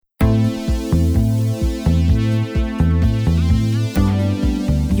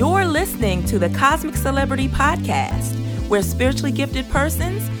listening to the Cosmic Celebrity Podcast, where spiritually gifted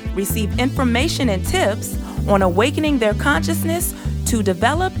persons receive information and tips on awakening their consciousness to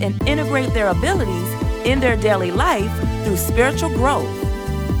develop and integrate their abilities in their daily life through spiritual growth.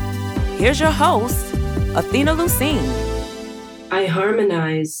 Here's your host, Athena Lucine. I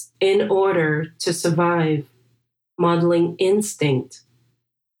harmonize in order to survive, modeling instinct.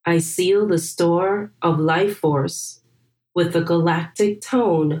 I seal the store of life force with the galactic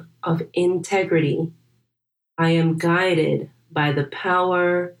tone of integrity. I am guided by the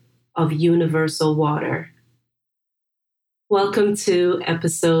power of universal water. Welcome to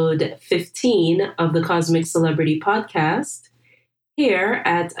episode 15 of the Cosmic Celebrity Podcast here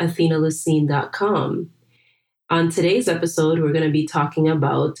at athenalucine.com. On today's episode, we're going to be talking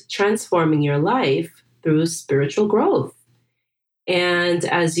about transforming your life through spiritual growth. And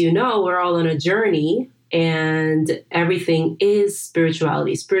as you know, we're all on a journey and everything is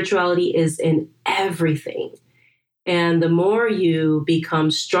spirituality. Spirituality is in everything. And the more you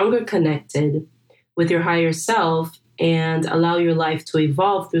become stronger connected with your higher self and allow your life to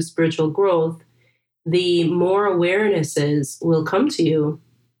evolve through spiritual growth, the more awarenesses will come to you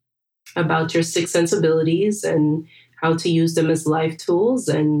about your six sensibilities and how to use them as life tools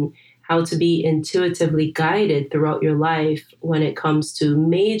and how to be intuitively guided throughout your life when it comes to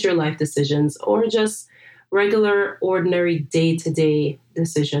major life decisions or just regular, ordinary, day-to-day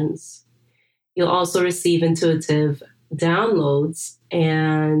decisions. You'll also receive intuitive downloads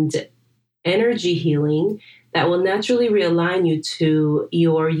and energy healing that will naturally realign you to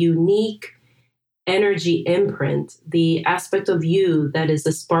your unique energy imprint, the aspect of you that is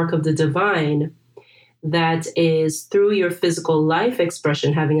the spark of the divine, that is through your physical life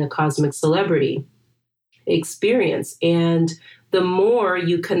expression, having a cosmic celebrity experience. And the more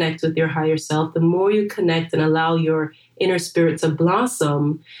you connect with your higher self, the more you connect and allow your inner spirit to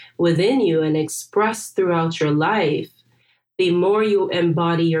blossom within you and express throughout your life, the more you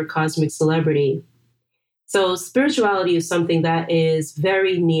embody your cosmic celebrity. So spirituality is something that is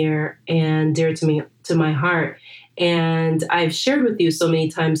very near and dear to me, to my heart. And I've shared with you so many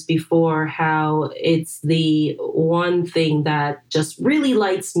times before how it's the one thing that just really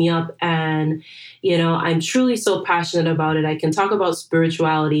lights me up. And, I'm truly so passionate about it. I can talk about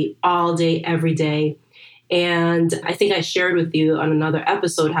spirituality all day, every day. And I think I shared with you on another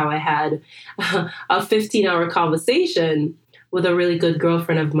episode how I had a 15-hour conversation with a really good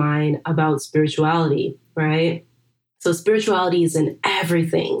girlfriend of mine about spirituality, right? So spirituality is in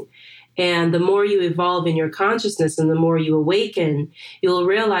everything. And the more you evolve in your consciousness and the more you awaken, you'll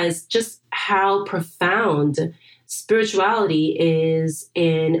realize just how profound spirituality is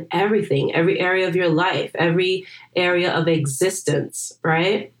in everything, every area of your life, every area of existence,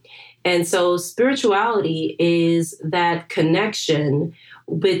 right? And so spirituality is that connection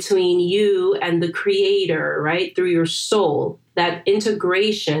between you and the creator, right? Through your soul, that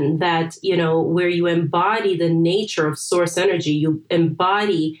integration that, where you embody the nature of source energy, you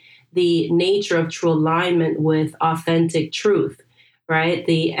embody the nature of true alignment with authentic truth, right?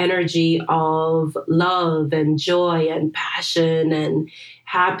 The energy of love and joy and passion and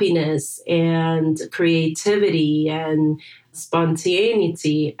happiness and creativity and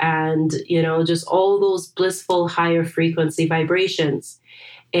spontaneity and, just all those blissful higher frequency vibrations.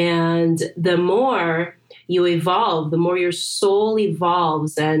 And the more you evolve, the more your soul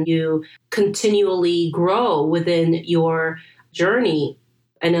evolves and you continually grow within your journey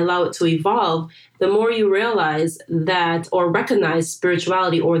and allow it to evolve, the more you realize that or recognize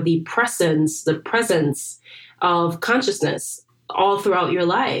spirituality or the presence of consciousness all throughout your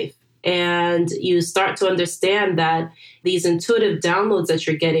life. And you start to understand that these intuitive downloads that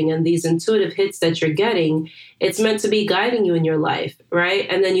you're getting and these intuitive hits that you're getting, it's meant to be guiding you in your life, right?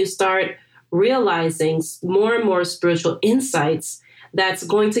 And then you start realizing more and more spiritual insights that's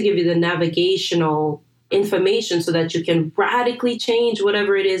going to give you the navigational information so that you can radically change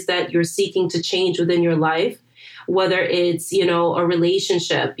whatever it is that you're seeking to change within your life, whether it's, a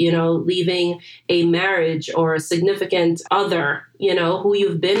relationship, leaving a marriage or a significant other, who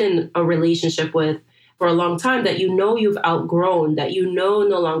you've been in a relationship with for a long time that you've outgrown, that no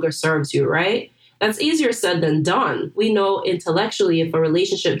longer serves you, right? That's easier said than done. We know intellectually if a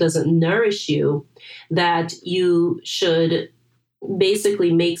relationship doesn't nourish you, that you should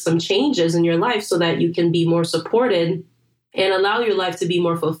basically make some changes in your life so that you can be more supported and allow your life to be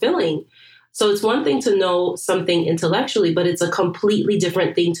more fulfilling. So it's one thing to know something intellectually, but it's a completely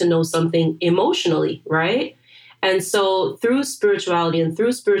different thing to know something emotionally, right? And so through spirituality and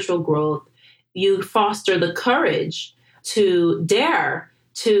through spiritual growth, you foster the courage to dare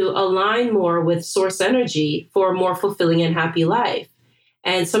to align more with source energy for a more fulfilling and happy life.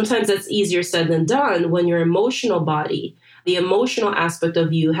 And sometimes that's easier said than done when your emotional body, the emotional aspect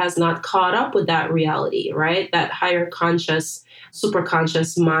of you has not caught up with that reality, right? That higher conscious,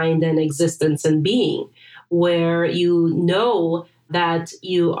 superconscious mind and existence and being, where you know that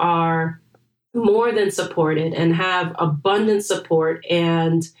you are more than supported and have abundant support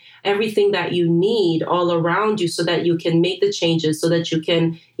and everything that you need all around you so that you can make the changes, so that you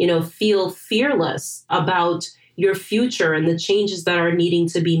can, feel fearless about your future and the changes that are needing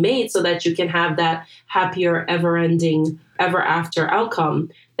to be made so that you can have that happier, ever-ending, ever-after outcome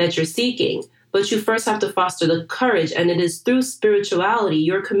that you're seeking. But you first have to foster the courage, and it is through spirituality,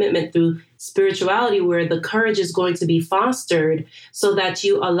 your commitment through spirituality, where the courage is going to be fostered so that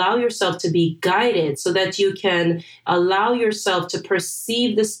you allow yourself to be guided, so that you can allow yourself to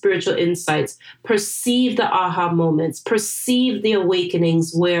perceive the spiritual insights, perceive the aha moments, perceive the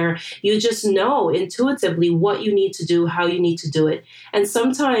awakenings where you just know intuitively what you need to do, how you need to do it. And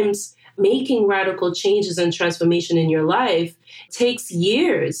sometimes making radical changes and transformation in your life takes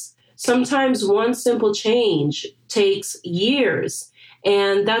years. Sometimes one simple change takes years,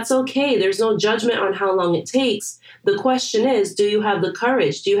 and that's okay. There's no judgment on how long it takes. The question is, do you have the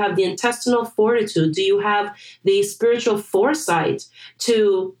courage? Do you have the intestinal fortitude? Do you have the spiritual foresight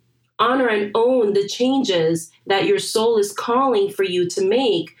to honor and own the changes that your soul is calling for you to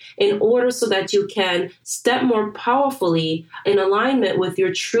make in order so that you can step more powerfully in alignment with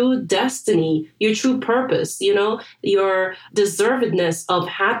your true destiny, your true purpose, your deservedness of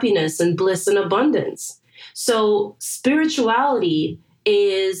happiness and bliss and abundance. So spirituality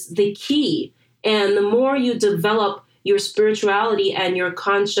is the key. And the more you develop your spirituality and your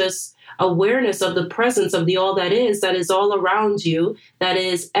conscious awareness of the presence of the all that is all around you, that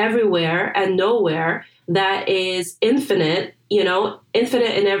is everywhere and nowhere, that is infinite,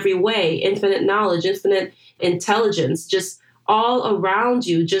 infinite in every way, infinite knowledge, infinite intelligence, just all around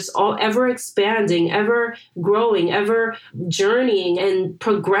you, just all ever expanding, ever growing, ever journeying and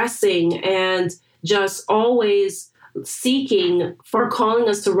progressing, and just always seeking for calling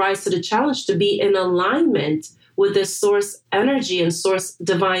us to rise to the challenge to be in alignment with this source energy and source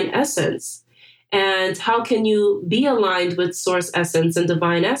divine essence. And how can you be aligned with source essence and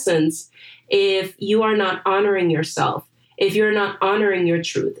divine essence if you are not honoring yourself, if you're not honoring your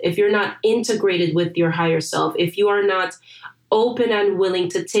truth, if you're not integrated with your higher self, if you are not open and willing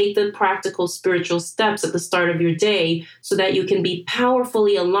to take the practical spiritual steps at the start of your day so that you can be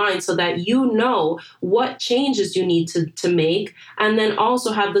powerfully aligned, so that you know what changes you need to make, and then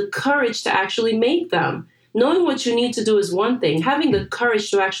also have the courage to actually make them. Knowing what you need to do is one thing. Having the courage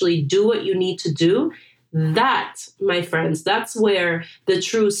to actually do what you need to do, that, my friends, that's where the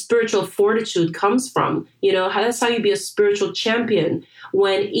true spiritual fortitude comes from. That's how you be a spiritual champion,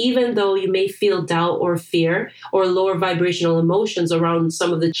 when even though you may feel doubt or fear or lower vibrational emotions around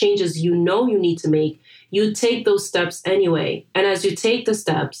some of the changes you need to make, you take those steps anyway. And as you take the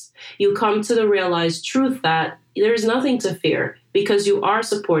steps, you come to the realized truth that there's nothing to fear because you are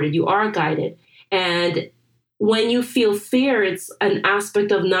supported, you are guided. And when you feel fear, it's an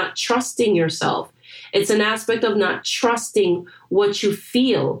aspect of not trusting yourself. It's an aspect of not trusting what you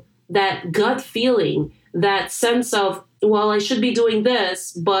feel, that gut feeling, that sense of, well, I should be doing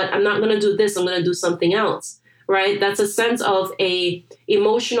this, but I'm not going to do this. I'm going to do something else, right? That's a sense of a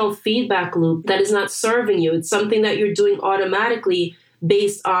emotional feedback loop that is not serving you. It's something that you're doing automatically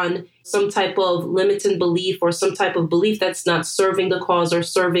based on some type of limiting belief or some type of belief that's not serving the cause or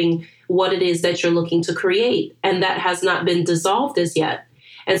serving what it is that you're looking to create. And that has not been dissolved as yet.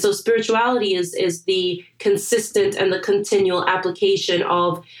 And so spirituality is the consistent and the continual application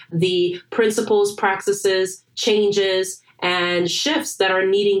of the principles, practices, changes, and shifts that are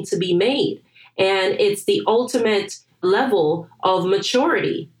needing to be made. And it's the ultimate level of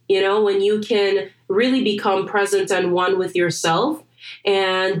maturity, when you can really become present and one with yourself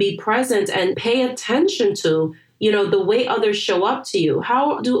and be present and pay attention to the way others show up to you.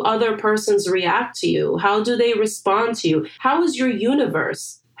 How do other persons react to you? How do they respond to you? How is your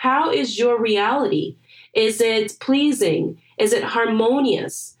universe? How is your reality? Is it pleasing? Is it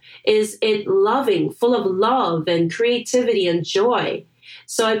harmonious? Is it loving, full of love and creativity and joy?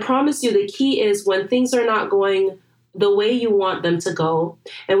 So I promise you the key is when things are not going the way you want them to go,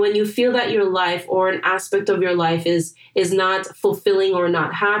 and when you feel that your life or an aspect of your life is not fulfilling or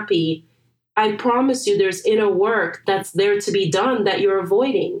not happy, I promise you there's inner work that's there to be done that you're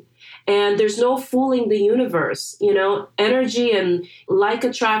avoiding. And there's no fooling the universe. Energy and like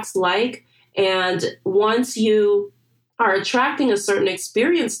attracts like. And once you are attracting a certain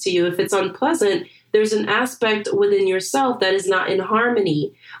experience to you, if it's unpleasant, there's an aspect within yourself that is not in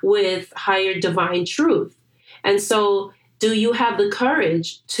harmony with higher divine truth. And so Do you have the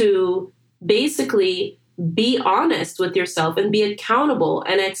courage to basically be honest with yourself and be accountable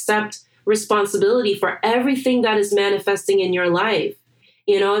and accept responsibility for everything that is manifesting in your life?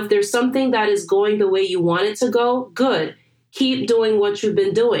 If there's something that is going the way you want it to go, good. Keep doing what you've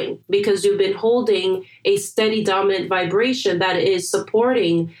been doing, because you've been holding a steady dominant vibration that is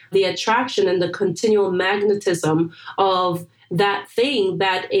supporting the attraction and the continual magnetism of that thing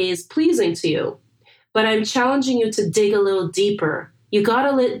that is pleasing to you. But I'm challenging you to dig a little deeper. You got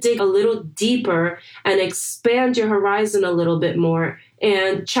to dig a little deeper and expand your horizon a little bit more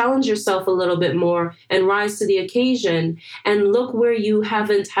and challenge yourself a little bit more and rise to the occasion and look where you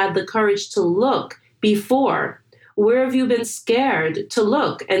haven't had the courage to look before. Where have you been scared to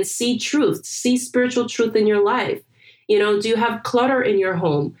look and see truth, see spiritual truth in your life? Do you have clutter in your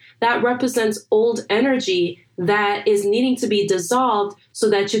home? That represents old energy that is needing to be dissolved so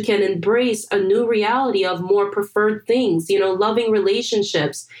that you can embrace a new reality of more preferred things, loving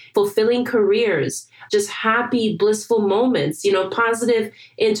relationships, fulfilling careers, just happy, blissful moments, positive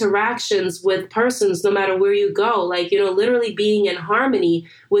interactions with persons, no matter where you go, literally being in harmony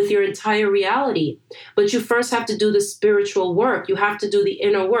with your entire reality. But you first have to do the spiritual work. You have to do the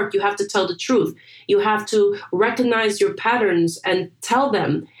inner work. You have to tell the truth. You have to recognize your patterns and tell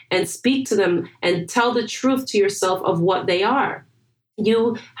them and speak to them and tell the truth to yourself of what they are.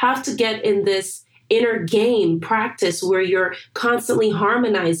 You have to get in this inner game practice where you're constantly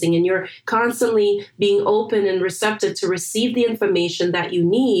harmonizing and you're constantly being open and receptive to receive the information that you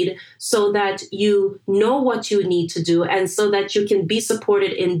need so that you know what you need to do and so that you can be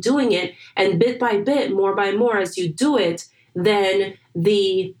supported in doing it. And bit by bit, more by more, as you do it, then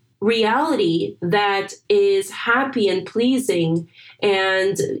the reality that is happy and pleasing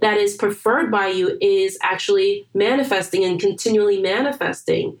and that is preferred by you is actually manifesting and continually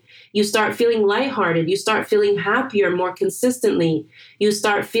manifesting. You start feeling lighthearted. You start feeling happier more consistently. You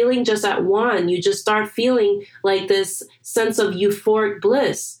start feeling just at one. You just start feeling like this sense of euphoric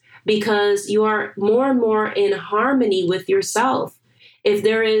bliss because you are more and more in harmony with yourself. If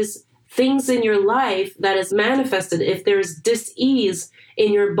there is things in your life that is manifested, if there's dis-ease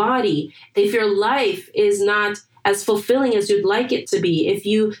in your body, if your life is not as fulfilling as you'd like it to be, if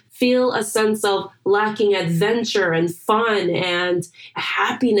you feel a sense of lacking adventure and fun and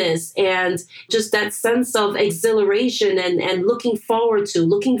happiness and just that sense of exhilaration and looking forward to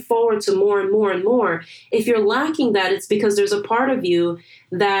more and more and more, if you're lacking that, it's because there's a part of you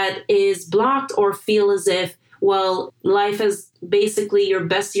that is blocked or feel as if, well, life has basically, your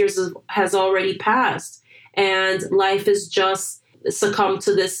best years has already passed and life is just succumb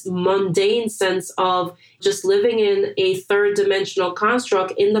to this mundane sense of just living in a third dimensional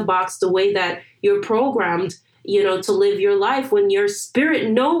construct in the box, the way that you're programmed, to live your life, when your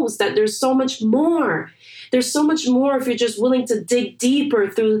spirit knows that there's so much more. There's so much more if you're just willing to dig deeper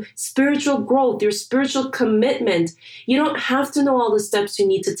through spiritual growth, your spiritual commitment. You don't have to know all the steps you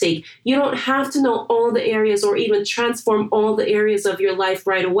need to take. You don't have to know all the areas or even transform all the areas of your life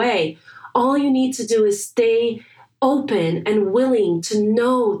right away. All you need to do is stay open and willing to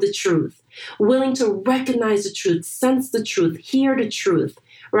know the truth, willing to recognize the truth, sense the truth, hear the truth,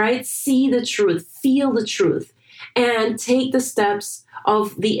 right? See the truth, feel the truth, and take the steps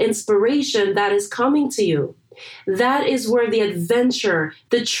of the inspiration that is coming to you. That is where the adventure,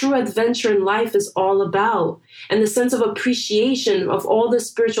 the true adventure in life is all about. And the sense of appreciation of all the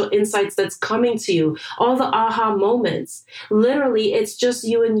spiritual insights that's coming to you, all the aha moments. Literally, it's just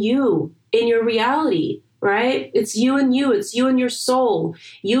you and you in your reality. Right? It's you and you. It's you and your soul.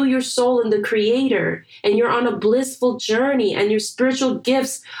 You, your soul, and the Creator. And you're on a blissful journey. And your spiritual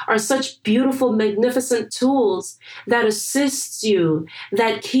gifts are such beautiful, magnificent tools that assists you,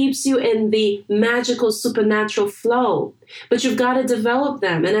 that keeps you in the magical, supernatural flow. But you've got to develop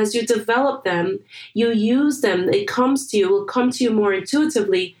them. And as you develop them, you use them. It will come to you more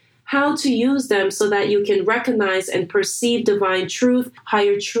intuitively how to use them so that you can recognize and perceive divine truth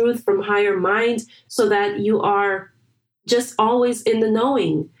from higher mind, so that you are just always in the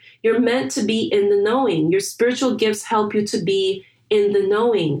knowing. You're meant to be in the knowing. Your spiritual gifts help you to be in the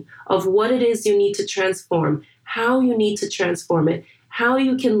knowing of what it is you need to transform, how you need to transform it, how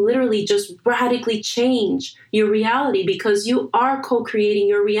you can literally just radically change your reality, because you are co-creating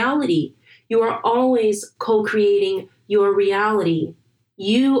your reality. You are always co-creating your reality.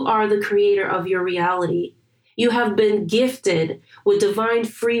 You are the creator of your reality. You have been gifted with divine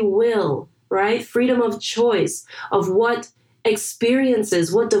free will, right? Freedom of choice of what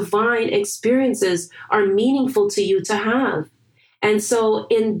divine experiences are meaningful to you to have. And so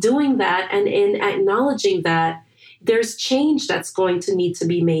in doing that and in acknowledging that, there's change that's going to need to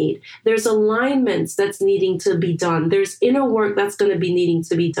be made. There's alignments that's needing to be done. There's inner work that's going to be needing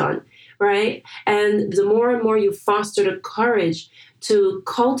to be done, right? And the more and more you foster the courage to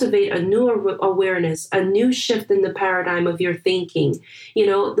cultivate a new awareness, a new shift in the paradigm of your thinking,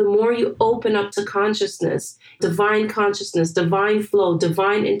 the more you open up to consciousness, divine flow,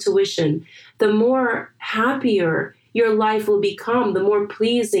 divine intuition, the more happier your life will become, the more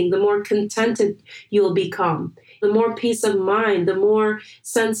pleasing, the more contented you'll become, the more peace of mind, the more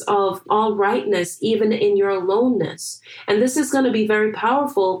sense of all rightness, even in your aloneness. And this is going to be very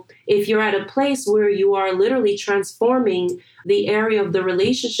powerful if you're at a place where you are literally transforming the area of the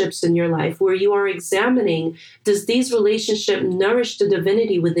relationships in your life, where you are examining, does these relationships nourish the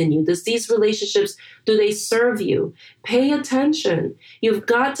divinity within you? Does these relationships, do they serve you? Pay attention. You've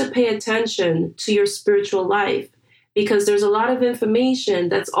got to pay attention to your spiritual life, because there's a lot of information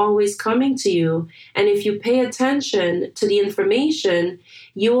that's always coming to you. And if you pay attention to the information,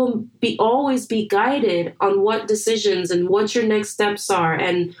 you will always be guided on what decisions and what your next steps are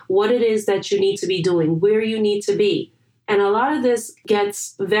and what it is that you need to be doing, where you need to be. And a lot of this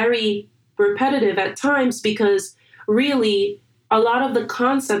gets very repetitive at times because really a lot of the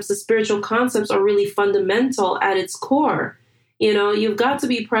concepts, the spiritual concepts, are really fundamental at its core. You've got to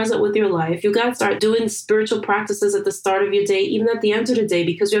be present with your life. You've got to start doing spiritual practices at the start of your day, even at the end of the day,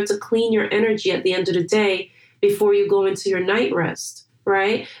 because you have to clean your energy at the end of the day before you go into your night rest,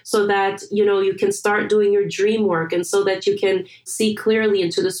 right? So that, you can start doing your dream work and so that you can see clearly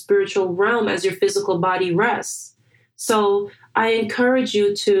into the spiritual realm as your physical body rests. So I encourage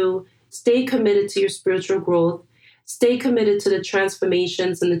you to stay committed to your spiritual growth, stay committed to the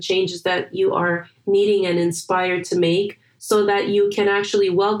transformations and the changes that you are needing and inspired to make, so that you can actually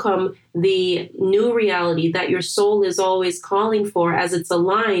welcome the new reality that your soul is always calling for as it's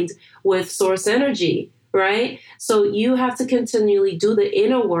aligned with source energy, right? So you have to continually do the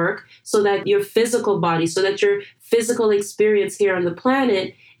inner work so that your physical body, so that your physical experience here on the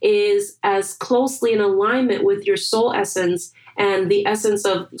planet is as closely in alignment with your soul essence and the essence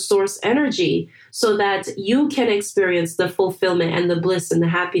of source energy, so that you can experience the fulfillment and the bliss and the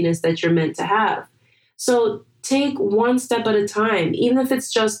happiness that you're meant to have. So take one step at a time, even if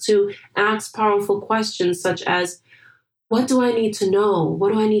it's just to ask powerful questions such as, what do I need to know?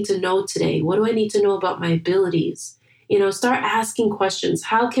 What do I need to know today? What do I need to know about my abilities? Start asking questions.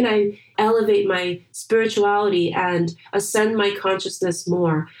 How can I elevate my spirituality and ascend my consciousness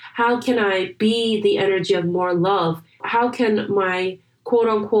more? How can I be the energy of more love? How can my quote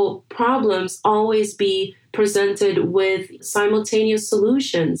unquote problems always be presented with simultaneous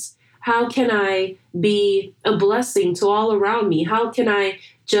solutions? How can I be a blessing to all around me? How can I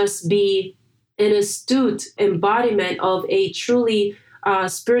just be an astute embodiment of a truly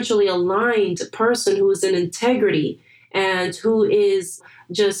spiritually aligned person who is in integrity and who is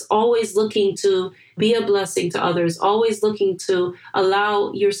just always looking to be a blessing to others, always looking to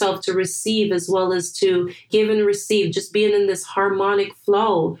allow yourself to receive as well as to give and receive, just being in this harmonic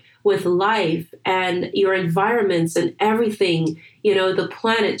flow with life and your environments and everything, the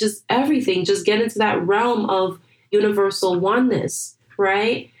planet, just everything, just get into that realm of universal oneness,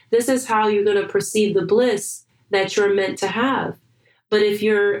 right? This is how you're going to perceive the bliss that you're meant to have. But if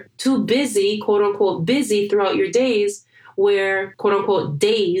you're too busy, quote unquote, busy throughout your days, where quote unquote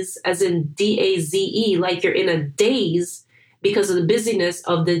days, as in DAZE, like you're in a daze because of the busyness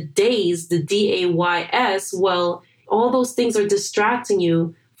of the days, the DAYS, well, all those things are distracting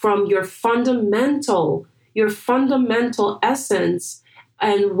you from your fundamental essence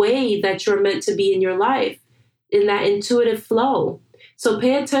and way that you're meant to be in your life, in that intuitive flow. So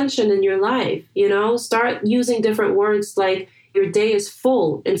pay attention in your life, start using different words like your day is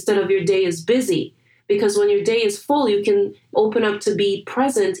full instead of your day is busy. Because when your day is full, you can open up to be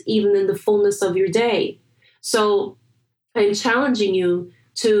present even in the fullness of your day. So I'm challenging you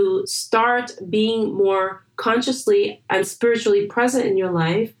to start being more consciously and spiritually present in your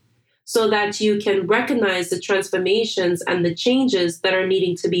life so that you can recognize the transformations and the changes that are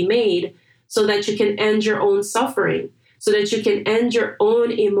needing to be made so that you can end your own suffering, so that you can end your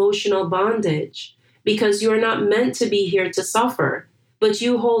own emotional bondage, because you are not meant to be here to suffer, but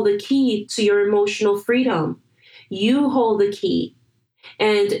you hold the key to your emotional freedom. You hold the key.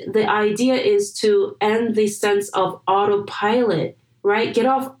 And the idea is to end the sense of autopilot, right? Get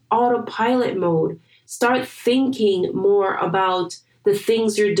off autopilot mode. Start thinking more about the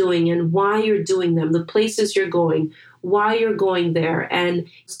things you're doing and why you're doing them, the places you're going, why you're going there, and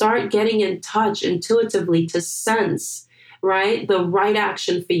start getting in touch intuitively to sense right? The right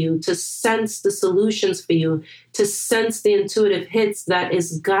action for you, to sense the solutions for you, to sense the intuitive hits that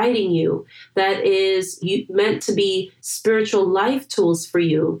is guiding you, that is meant to be spiritual life tools for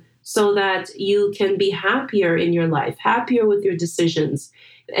you so that you can be happier in your life, happier with your decisions,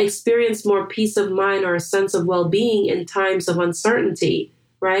 experience more peace of mind or a sense of well-being in times of uncertainty,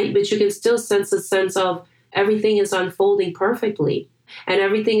 right? But you can still sense a sense of everything is unfolding perfectly and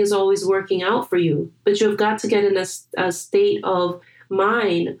everything is always working out for you. But you've got to get in a state of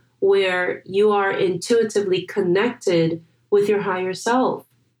mind where you are intuitively connected with your higher self.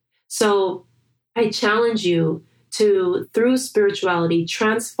 So I challenge you to, through spirituality,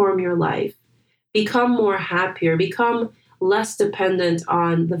 transform your life, become more happier, become less dependent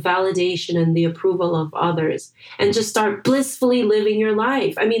on the validation and the approval of others, and just start blissfully living your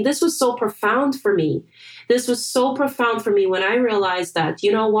life. I mean, this was so profound for me. This was so profound for me when I realized that,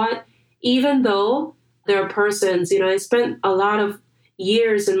 you know what, even though there are persons, I spent a lot of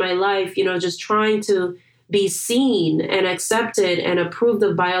years in my life, just trying to be seen and accepted and approved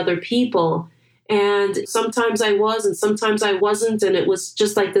of by other people. And sometimes I was, and sometimes I wasn't. And it was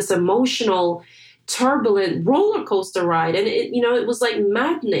just like this emotional, turbulent roller coaster ride. And it was like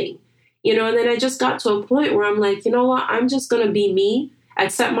maddening, and then I just got to a point where I'm like, you know what, I'm just going to be me,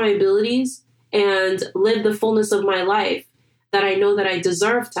 accept my abilities, and live the fullness of my life that I know that I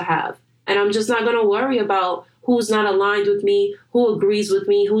deserve to have. And I'm just not going to worry about who's not aligned with me, who agrees with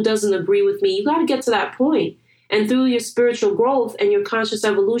me, who doesn't agree with me. You got to get to that point. And through your spiritual growth and your conscious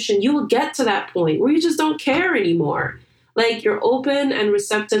evolution, you will get to that point where you just don't care anymore. Like, you're open and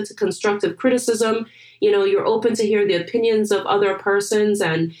receptive to constructive criticism. You're open to hear the opinions of other persons,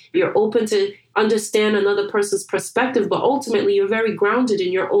 and you're open to understand another person's perspective. But ultimately, you're very grounded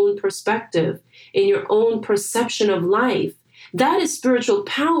in your own perspective, in your own perception of life. That is spiritual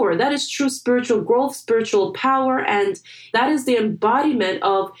power. That is true spiritual growth, spiritual power. And that is the embodiment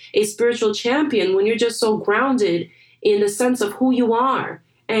of a spiritual champion, when you're just so grounded in the sense of who you are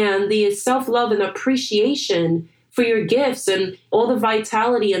and the self-love and appreciation for your gifts and all the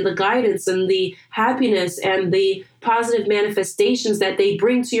vitality and the guidance and the happiness and the positive manifestations that they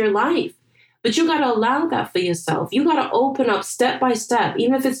bring to your life. But you got to allow that for yourself. You got to open up step by step,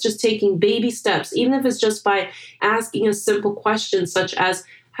 even if it's just taking baby steps, even if it's just by asking a simple question such as,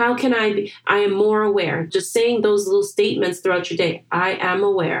 how can I am more aware. Just saying those little statements throughout your day. I am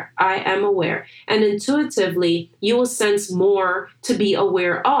aware. I am aware. And intuitively, you will sense more to be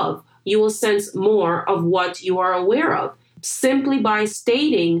aware of. You will sense more of what you are aware of simply by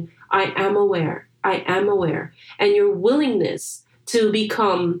stating, I am aware. I am aware. And your willingness to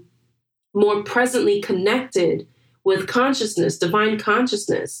become more presently connected with consciousness, divine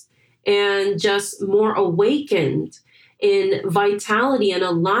consciousness, and just more awakened in vitality and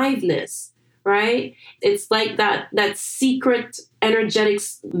aliveness, right? It's like that secret energetic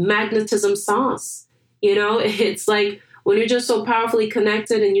magnetism sauce. It's like when you're just so powerfully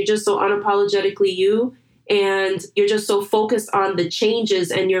connected and you're just so unapologetically you, and you're just so focused on the changes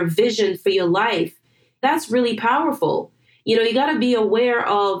and your vision for your life, that's really powerful. You got to be aware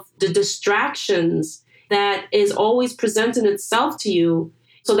of the distractions that is always presenting itself to you,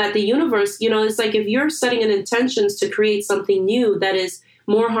 so that the universe, it's like if you're setting an intentions to create something new that is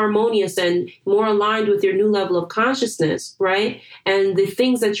more harmonious and more aligned with your new level of consciousness, right? And the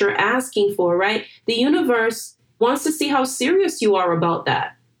things that you're asking for, right? The universe wants to see how serious you are about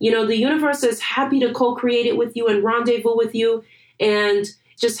that. The universe is happy to co-create it with you and rendezvous with you and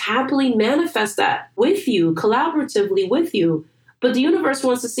just happily manifest that with you, collaboratively with you. But the universe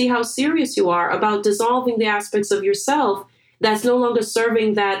wants to see how serious you are about dissolving the aspects of yourself that's no longer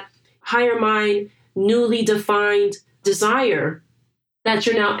serving that higher mind, newly defined desire that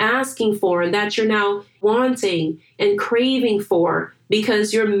you're now asking for and that you're now wanting and craving for,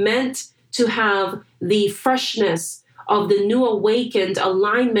 because you're meant to have the freshness of the new awakened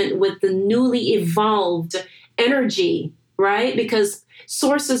alignment with the newly evolved energy, right? Because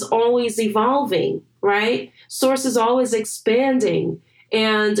Source is always evolving, right? Source is always expanding.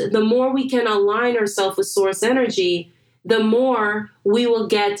 And the more we can align ourselves with Source energy, the more we will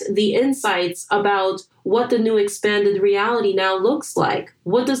get the insights about what the new expanded reality now looks like.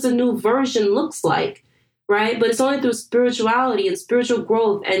 What does the new version looks like, right? But it's only through spirituality and spiritual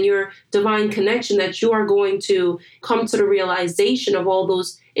growth and your divine connection that you are going to come to the realization of all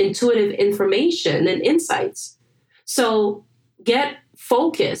those intuitive information and insights. So get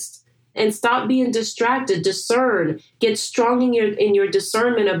focused and stop being distracted. Discern, get strong in your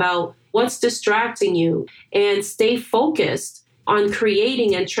discernment about what's distracting you, and stay focused on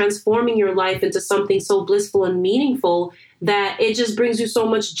creating and transforming your life into something so blissful and meaningful that it just brings you so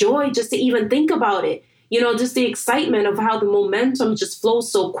much joy just to even think about it. just the excitement of how the momentum just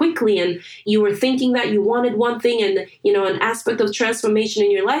flows so quickly. And you were thinking that you wanted one thing and, an aspect of transformation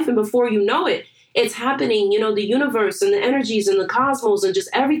in your life. And before you know it, it's happening. The universe and the energies and the cosmos and just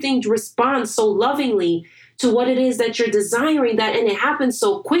everything responds so lovingly to what it is that you're desiring, that, and it happens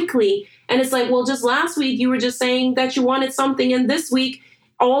so quickly. And it's like, well, just last week you were just saying that you wanted something, and this week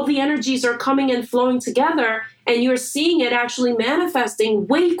all the energies are coming and flowing together, and you're seeing it actually manifesting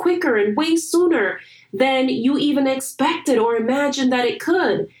way quicker and way sooner than you even expected or imagined that it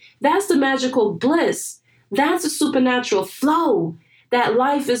could. That's the magical bliss. That's the supernatural flow that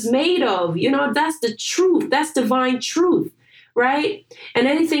life is made of. That's the truth. That's divine truth, right? And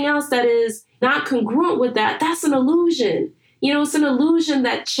anything else that is not congruent with that, that's an illusion. It's an illusion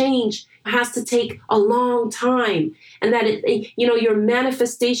that change has to take a long time, and that your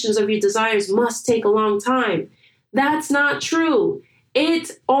manifestations of your desires must take a long time. That's not true.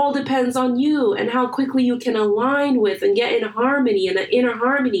 It all depends on you and how quickly you can align with and get in harmony, and an inner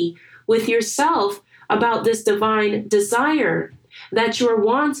harmony with yourself about this divine desire that you're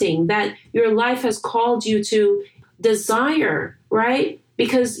wanting, that your life has called you to desire, right?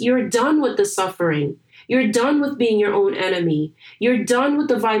 Because you're done with the suffering. You're done with being your own enemy. You're done with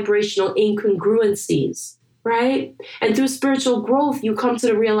the vibrational incongruencies, right? And through spiritual growth, you come to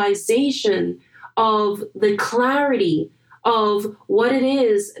the realization of the clarity of what it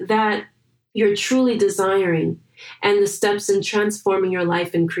is that you're truly desiring and the steps in transforming your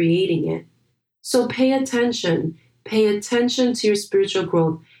life and creating it. So pay attention. Pay attention to your spiritual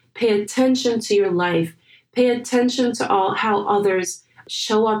growth. Pay attention to your life. Pay attention to how others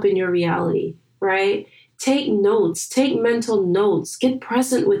show up in your reality, right? Take notes, take mental notes, get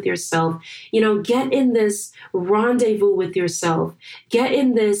present with yourself, get in this rendezvous with yourself, get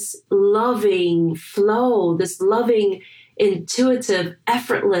in this loving flow, this loving, intuitive,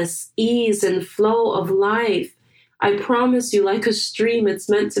 effortless ease and flow of life. I promise you, like a stream, it's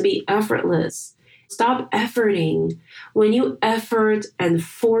meant to be effortless. Stop efforting. When you effort and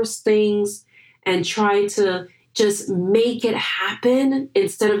force things and try to just make it happen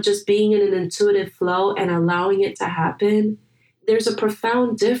instead of just being in an intuitive flow and allowing it to happen, there's a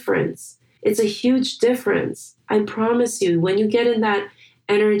profound difference. It's a huge difference. I promise you, when you get in that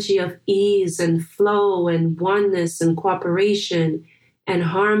energy of ease and flow and oneness and cooperation and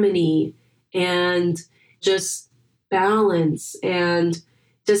harmony and just balance and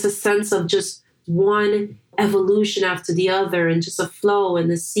just a sense of just one evolution after the other and just a flow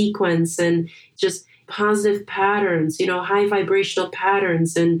and the sequence and just positive patterns, high vibrational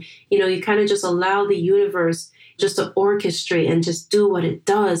patterns. And, you kind of just allow the universe just to orchestrate and just do what it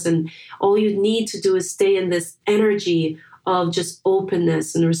does. And all you need to do is stay in this energy of just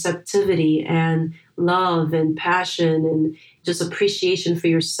openness and receptivity and love and passion and just appreciation for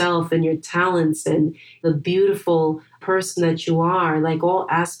yourself and your talents and the beautiful person that you are, like all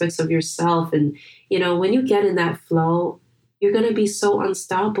aspects of yourself. And, when you get in that flow, you're going to be so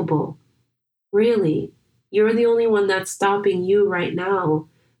unstoppable. Really, you're the only one that's stopping you right now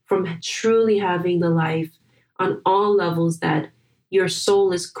from truly having the life on all levels that your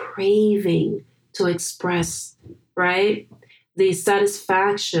soul is craving to express, right? The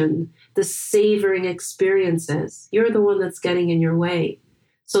satisfaction, the savoring experiences. You're the one that's getting in your way.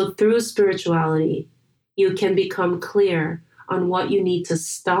 So through spirituality, you can become clear on what you need to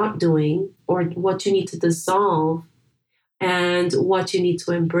stop doing or what you need to dissolve and what you need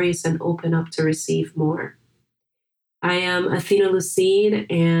to embrace and open up to receive more. I am Athena Lucine,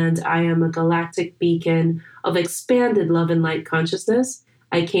 and I am a galactic beacon of expanded love and light consciousness.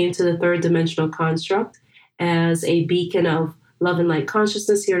 I came to the third dimensional construct as a beacon of love and light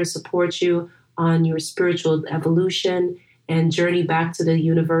consciousness, here to support you on your spiritual evolution and journey back to the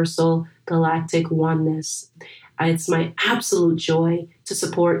universal galactic oneness. It's my absolute joy to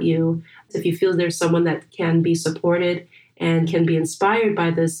support you. If you feel there's someone that can be supported and can be inspired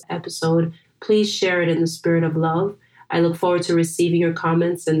by this episode, please share it in the spirit of love. I look forward to receiving your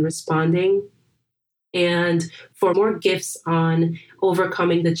comments and responding. And for more gifts on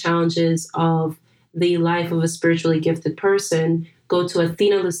overcoming the challenges of the life of a spiritually gifted person, go to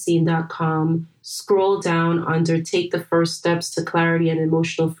athenalucine.com, scroll down under Take the First Steps to Clarity and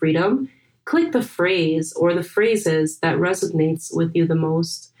Emotional Freedom. Click the phrase or the phrases that resonates with you the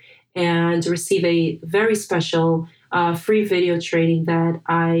most and receive a very special free video training that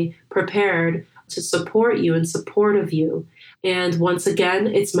I prepared to support you in support of you. And once again,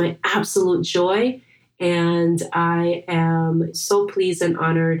 it's my absolute joy. And I am so pleased and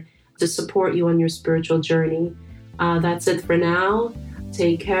honored to support you on your spiritual journey. That's it for now.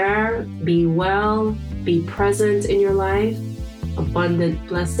 Take care, be well, be present in your life, abundant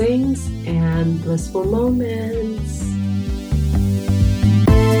blessings and blissful moments.